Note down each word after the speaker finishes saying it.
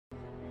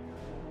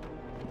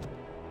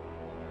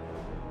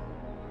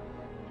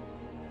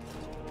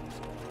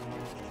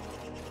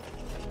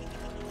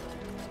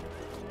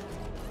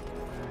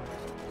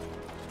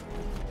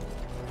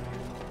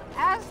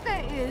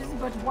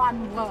but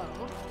one world,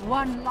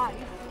 one life,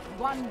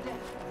 one death.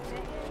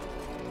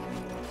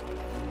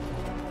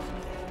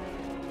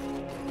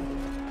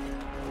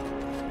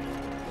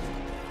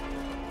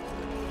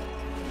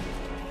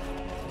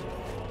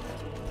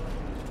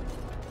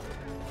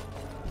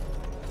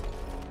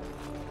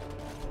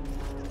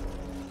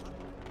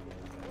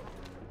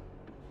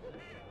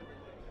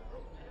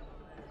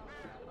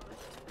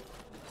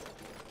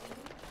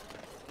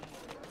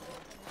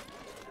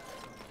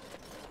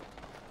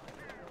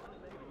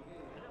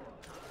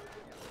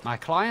 My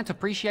client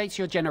appreciates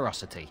your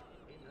generosity.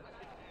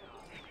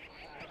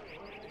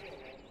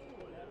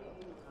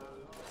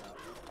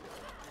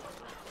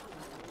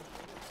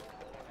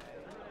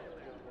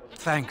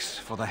 Thanks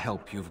for the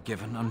help you've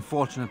given.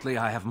 Unfortunately,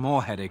 I have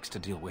more headaches to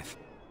deal with.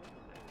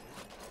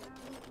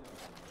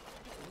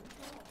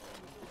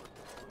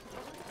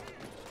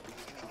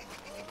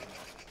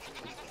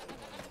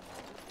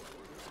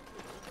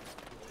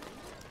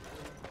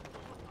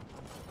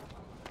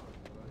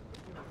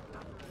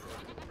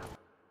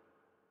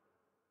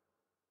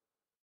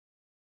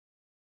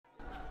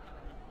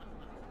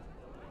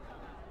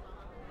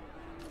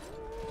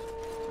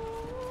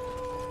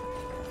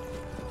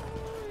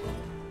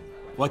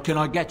 What can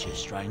I get you,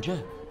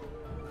 stranger?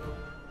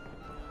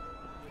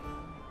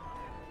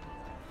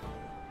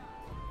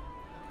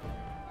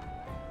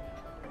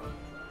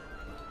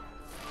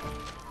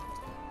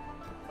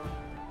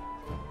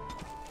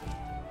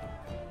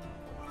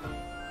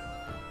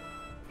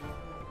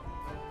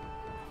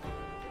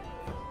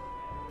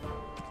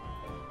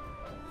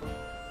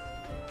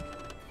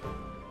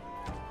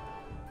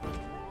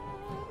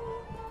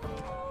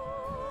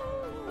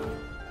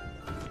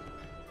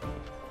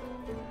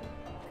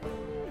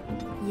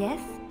 Yes?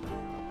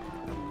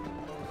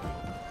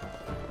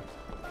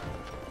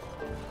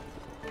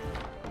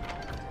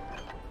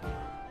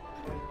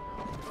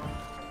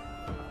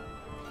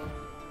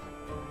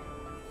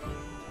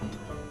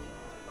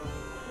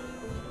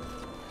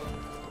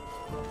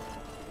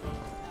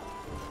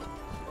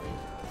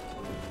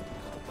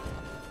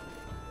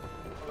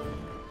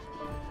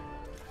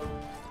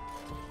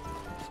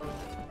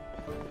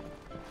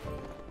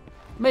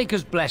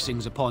 Maker's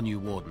blessings upon you,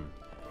 Warden.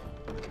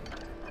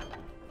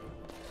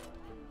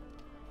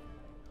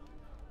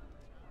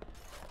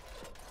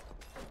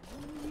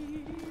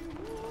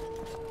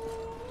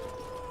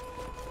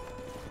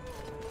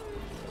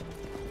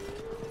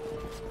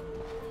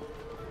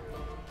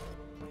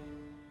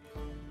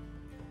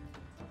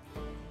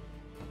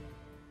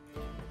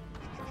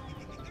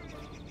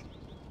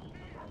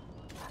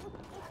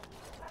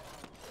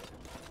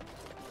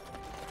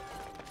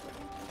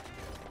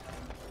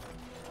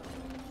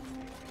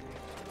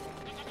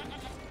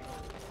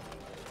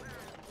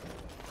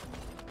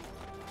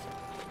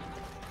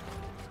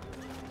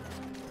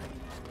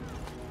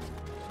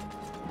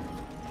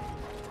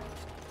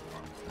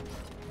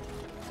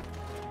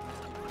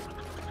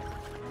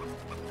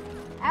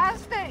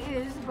 As there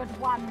is but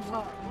one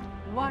world,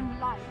 one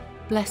life.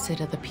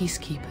 Blessed are the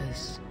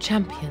peacekeepers,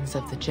 champions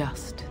of the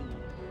just.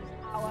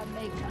 Our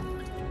Maker.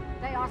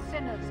 They are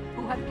sinners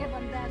who have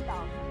given their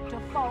love to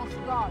false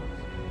gods.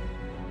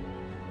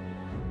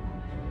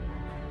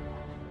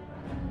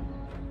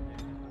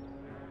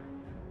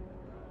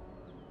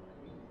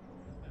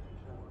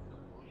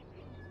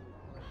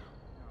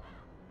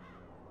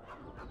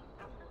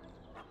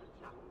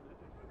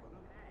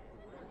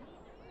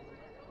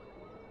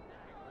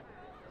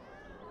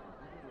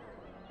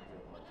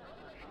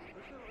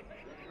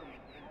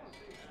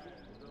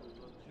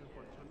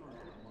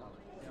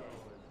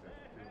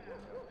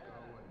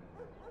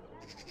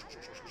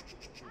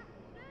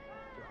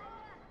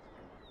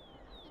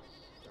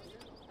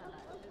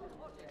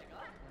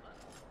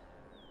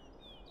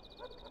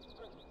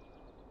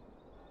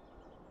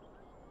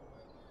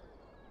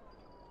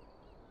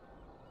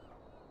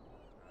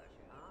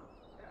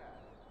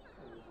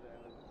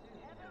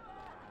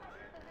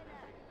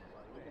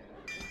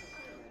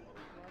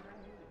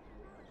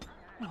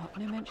 What?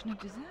 No mention of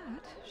dessert?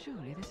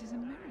 Surely this is a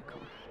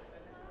miracle.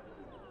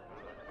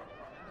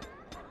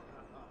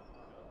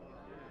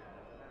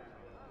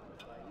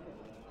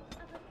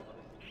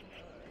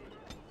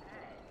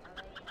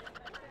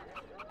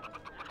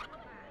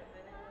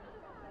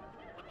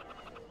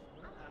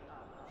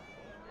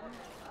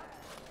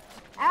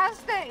 As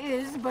there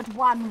is but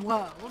one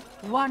world,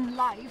 one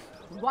life,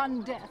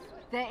 one death,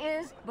 there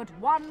is but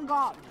one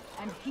God,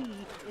 and He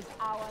is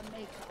our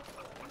Maker.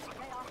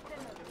 They are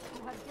sinners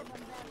who have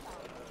given their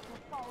love to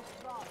false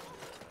gods.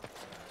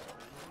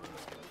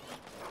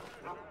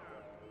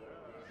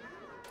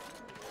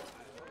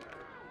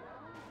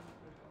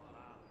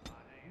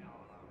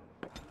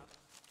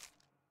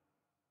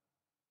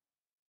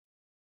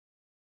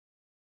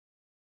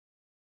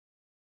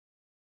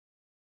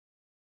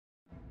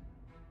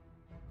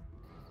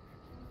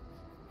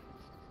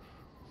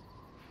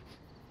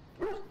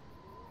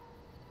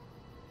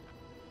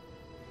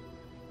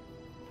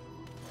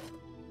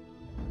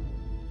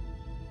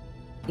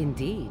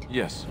 Indeed.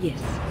 Yes.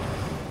 Yes.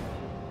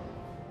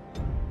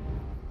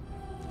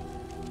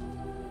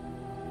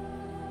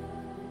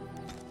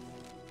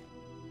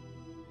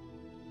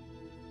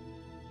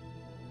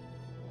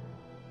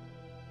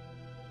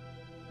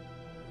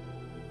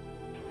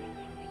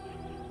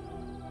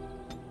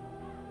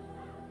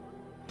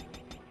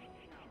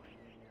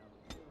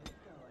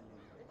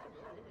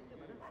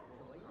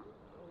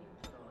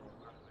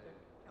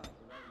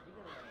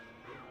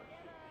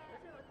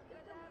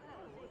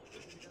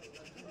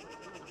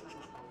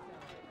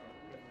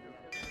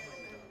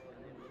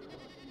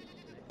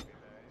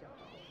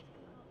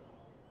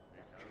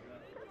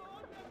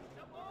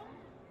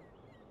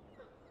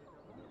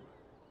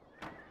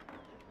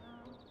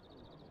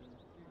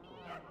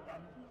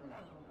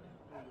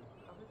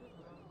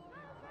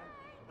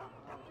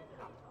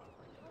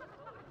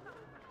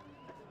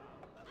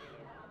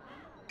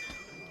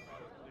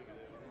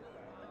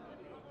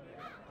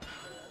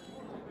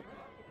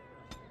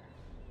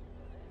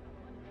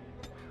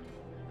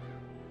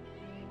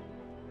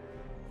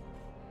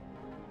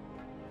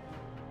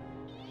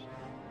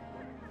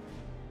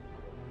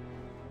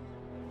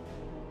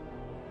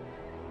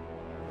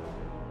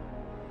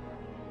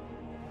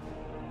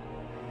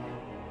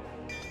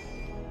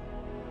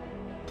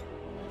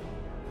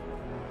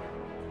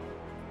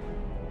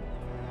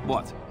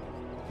 What?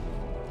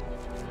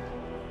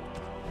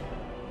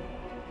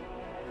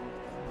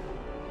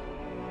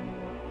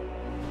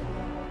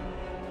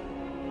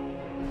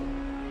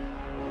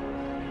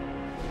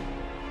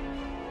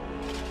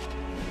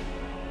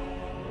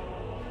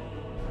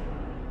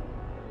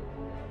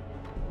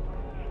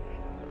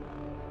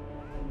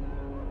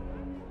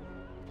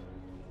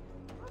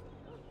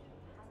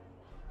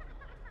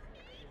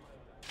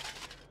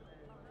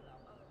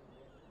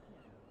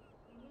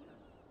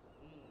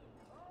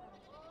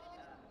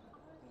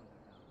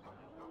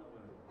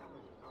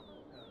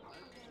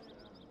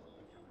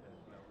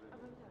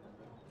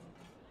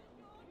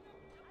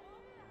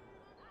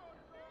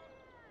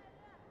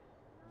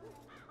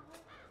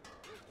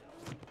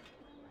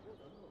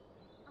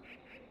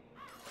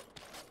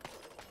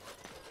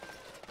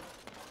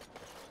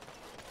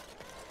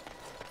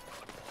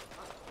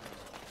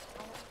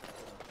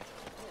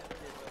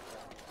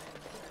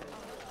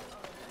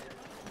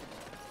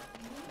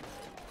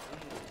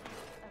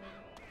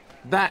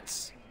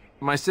 That's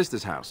my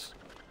sister's house.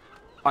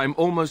 I'm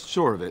almost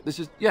sure of it.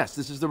 Yes,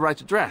 this is the right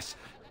address.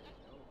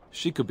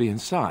 She could be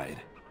inside.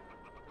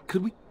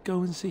 Could we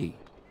go and see?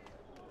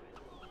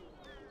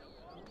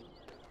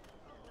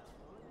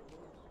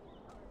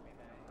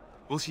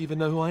 Will she even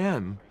know who I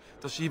am?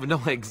 Does she even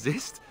know I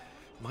exist?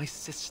 My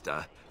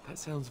sister. That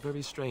sounds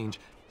very strange.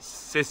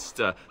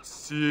 Sister.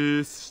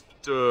 Sister.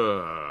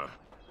 Oh,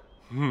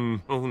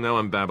 now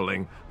I'm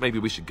babbling. Maybe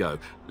we should go.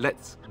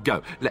 Let's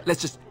go.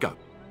 Let's just go.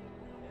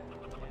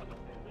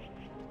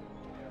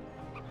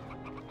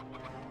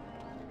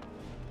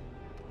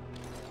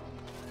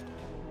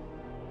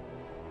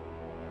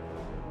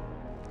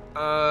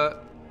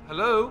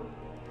 Hello?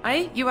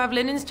 Hey, you have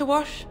linens to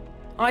wash?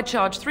 I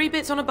charge 3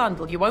 bits on a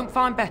bundle. You won't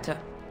find better.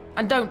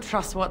 And don't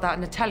trust what that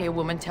Natalia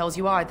woman tells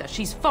you either.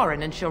 She's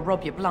foreign and she'll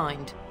rob you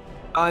blind.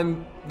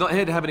 I'm not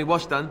here to have any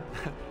wash done.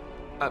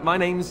 My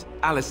name's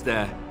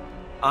Alistair.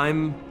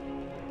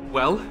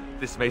 Well,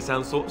 this may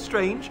sound sort of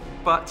strange,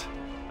 but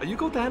are you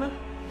Gordana?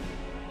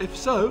 If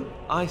so,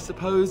 I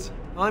suppose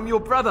I'm your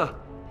brother.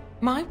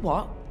 My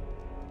what?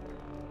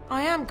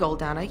 I am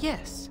Goldana,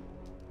 yes.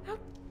 How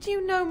do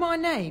you know my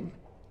name?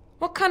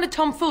 What kind of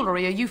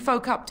tomfoolery are you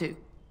folk up to?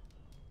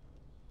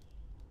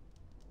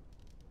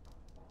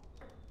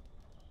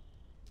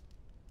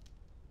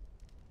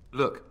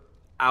 Look,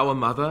 our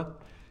mother,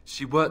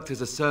 she worked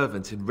as a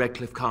servant in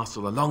Redcliffe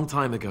Castle a long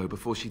time ago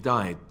before she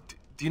died.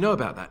 Do you know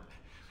about that?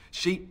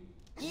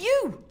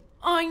 You!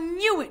 I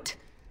knew it!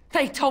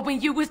 They told me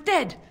you was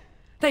dead.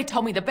 They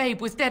told me the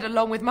babe was dead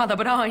along with mother,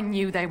 but I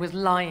knew they was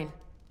lying.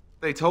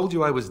 They told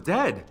you I was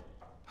dead?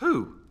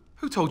 Who?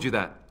 Who told you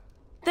that?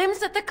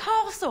 Them's at the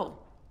castle.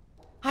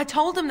 I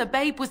told them the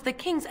babe was the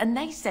king's and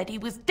they said he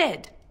was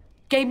dead.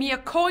 Gave me a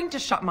coin to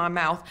shut my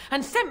mouth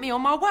and sent me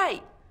on my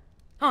way.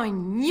 I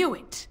knew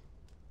it.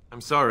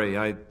 I'm sorry,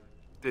 I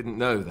didn't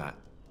know that.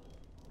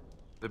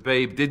 The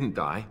babe didn't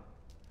die.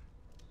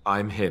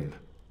 I'm him.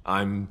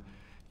 I'm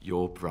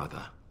your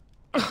brother.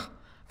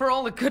 For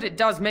all the good it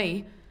does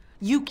me.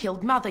 You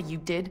killed mother, you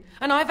did,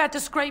 and I've had to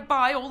scrape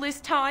by all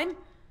this time.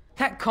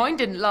 That coin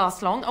didn't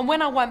last long, and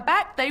when I went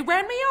back, they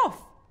ran me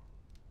off.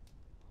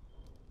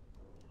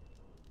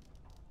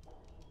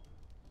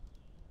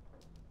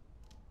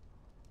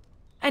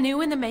 And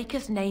who in the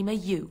Maker's name are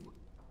you?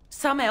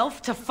 Some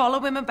elf to follow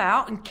him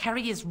about and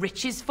carry his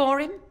riches for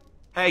him?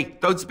 Hey,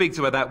 don't speak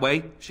to her that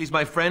way. She's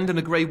my friend and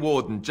a Grey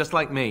Warden, just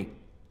like me.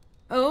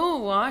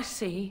 Oh, I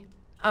see.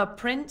 A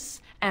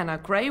prince and a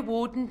Grey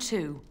Warden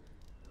too.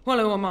 Well,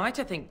 who am I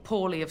to think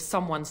poorly of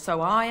someone so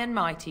high and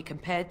mighty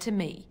compared to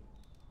me?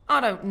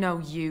 I don't know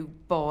you,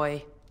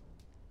 boy.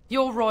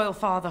 Your royal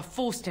father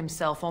forced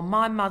himself on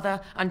my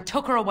mother and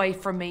took her away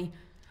from me.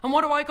 And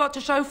what do I got to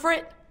show for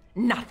it?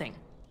 Nothing.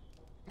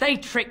 They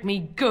tricked me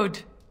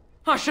good.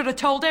 I should have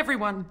told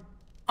everyone.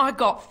 I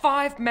got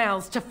 5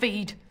 mouths to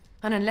feed.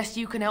 And unless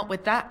you can help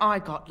with that, I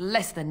got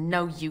less than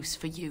no use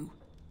for you.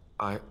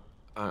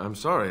 I'm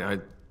sorry, I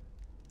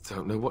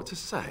don't know what to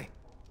say.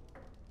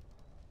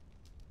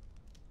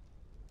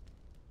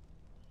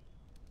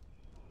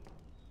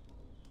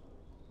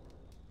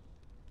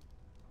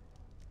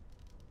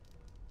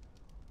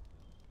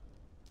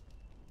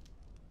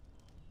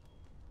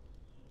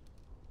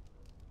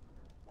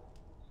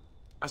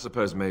 I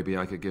suppose maybe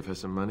I could give her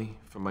some money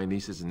for my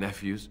nieces and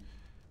nephews.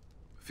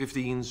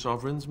 15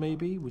 sovereigns,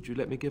 maybe? Would you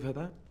let me give her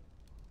that?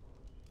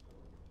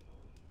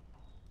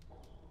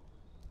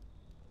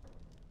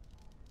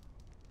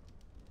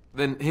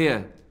 Then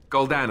here,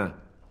 Goldana,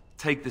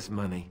 take this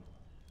money.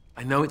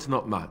 I know it's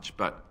not much,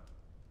 but...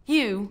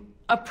 You,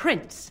 a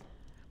prince,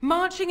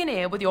 marching in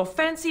here with your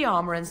fancy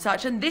armor and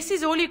such, and this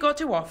is all you got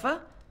to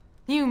offer?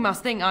 You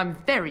must think I'm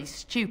very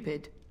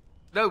stupid.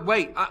 No,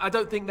 wait, I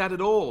don't think that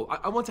at all.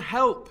 I want to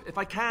help, if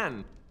I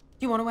can.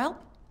 You want to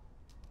help?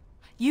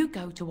 You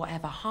go to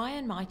whatever high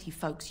and mighty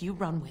folks you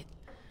run with,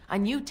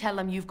 and you tell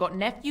them you've got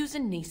nephews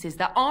and nieces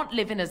that aren't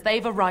living as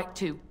they've a right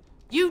to.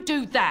 You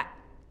do that.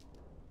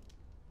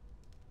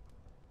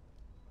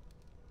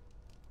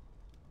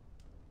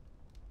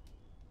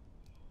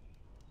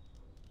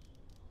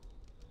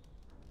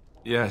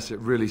 Yes, it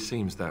really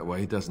seems that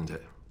way, doesn't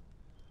it?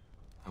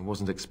 I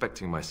wasn't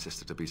expecting my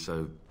sister to be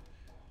so...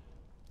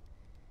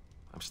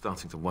 I'm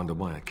starting to wonder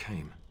why I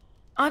came.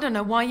 I don't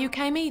know why you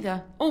came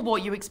either, or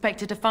what you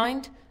expected to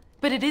find.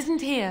 But it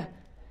isn't here.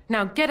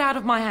 Now get out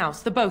of my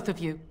house, the both of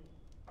you.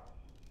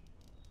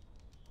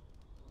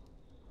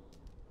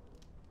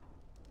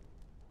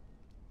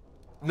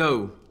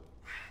 No.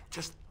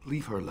 Just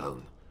leave her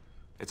alone.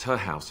 It's her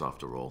house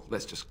after all.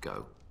 Let's just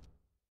go.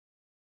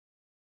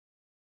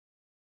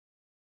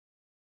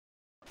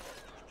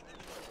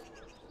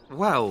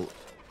 Well,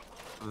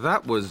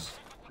 that was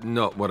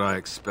not what I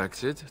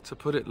expected, to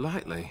put it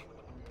lightly.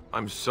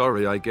 I'm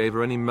sorry I gave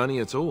her any money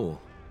at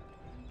all.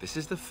 This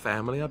is the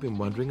family I've been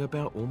wondering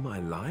about all my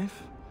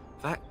life?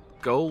 That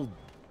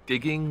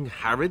gold-digging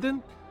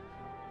harridan?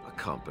 I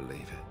can't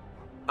believe it.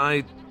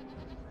 I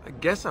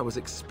guess I was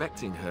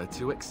expecting her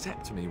to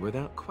accept me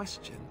without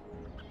question.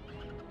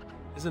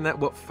 Isn't that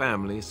what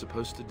family is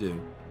supposed to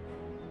do?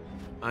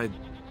 I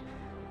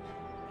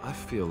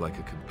feel like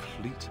a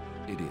complete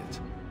idiot.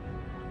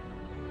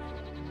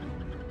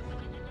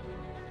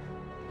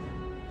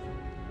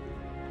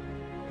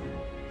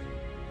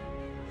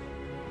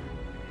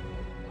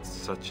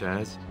 Such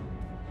as?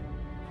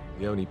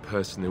 The only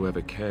person who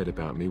ever cared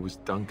about me was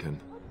Duncan,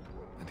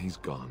 and he's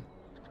gone.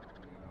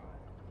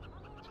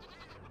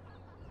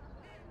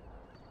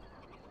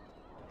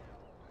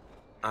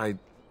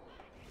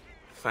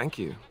 Thank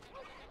you.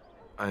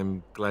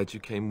 I'm glad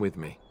you came with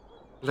me.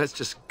 Let's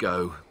just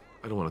go.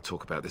 I don't want to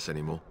talk about this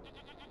anymore.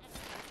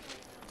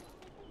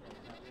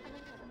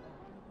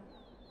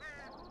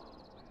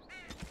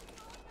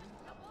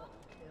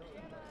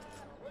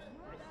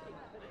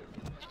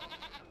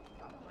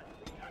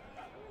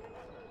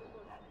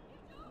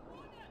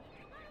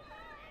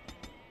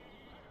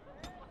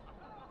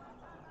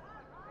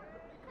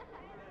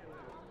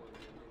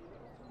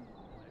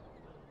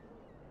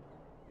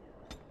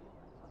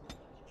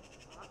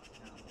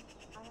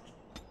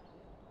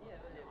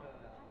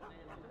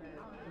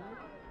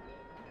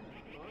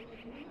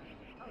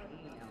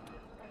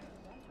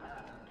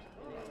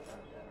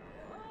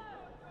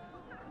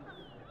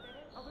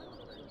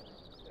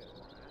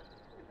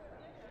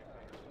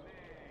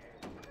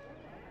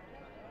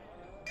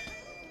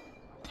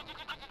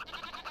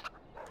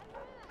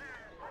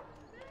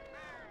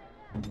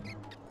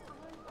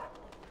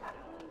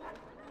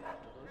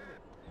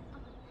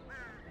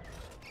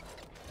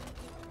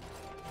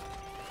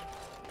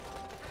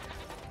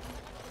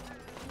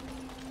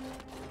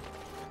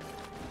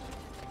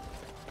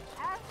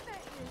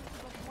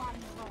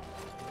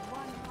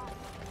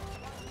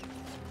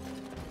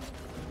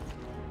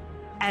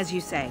 As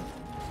you say.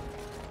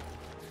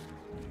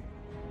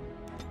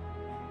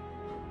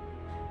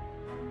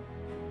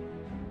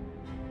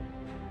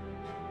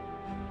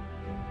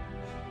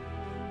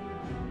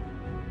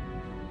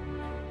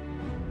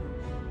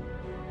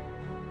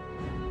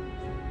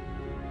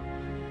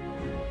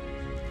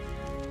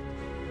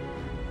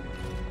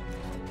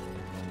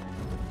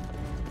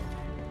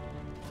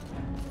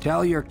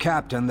 Tell your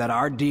captain that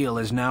our deal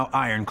is now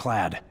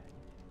ironclad.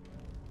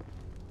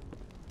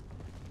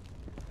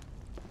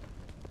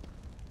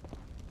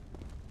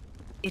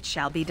 It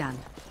shall be done.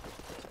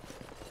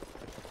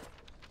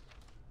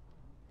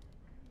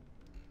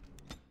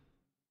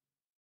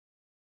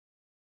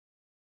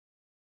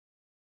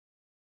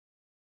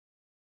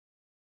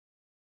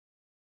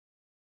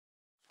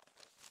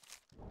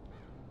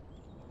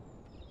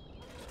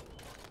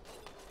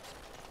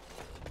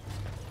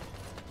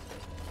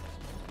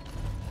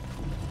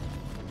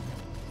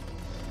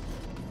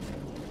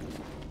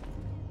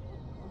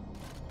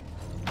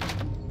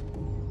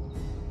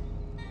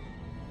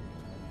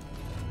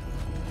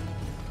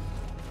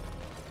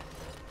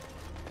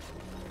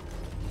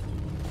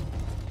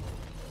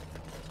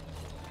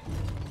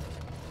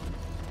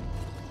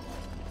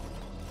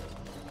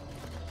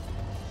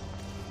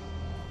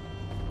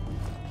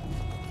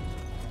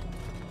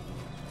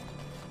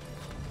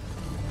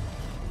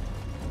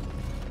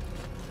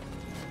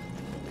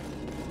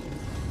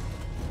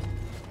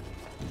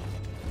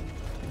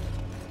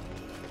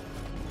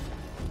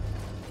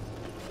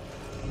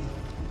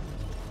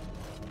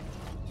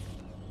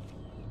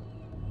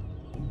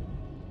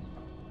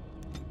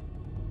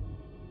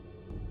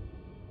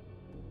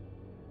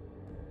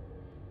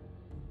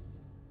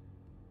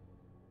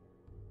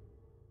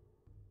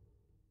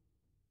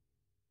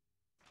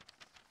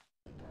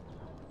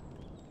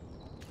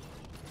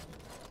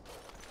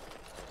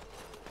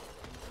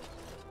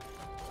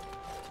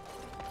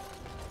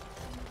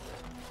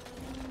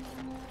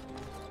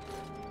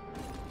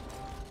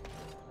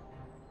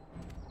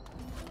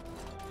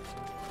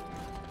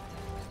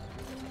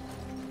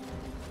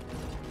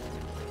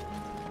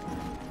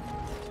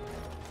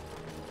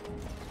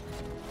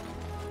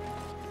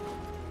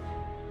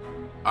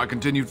 Our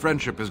continued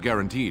friendship is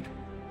guaranteed.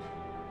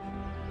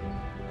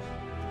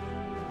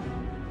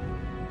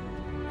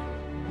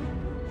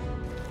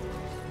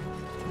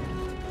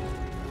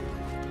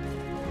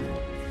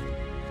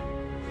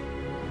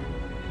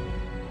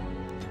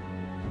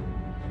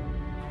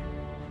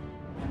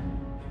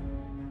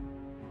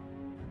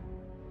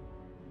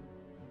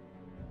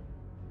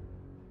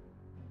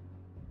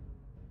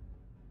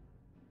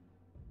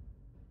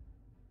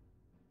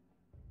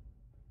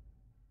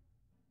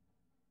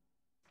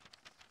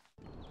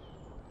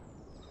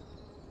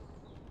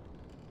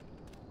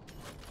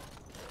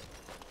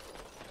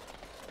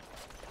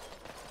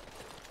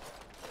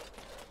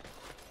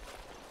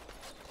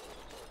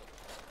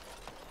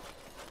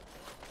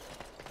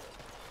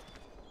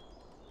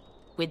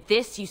 With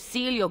this, you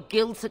seal your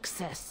guild's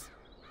success.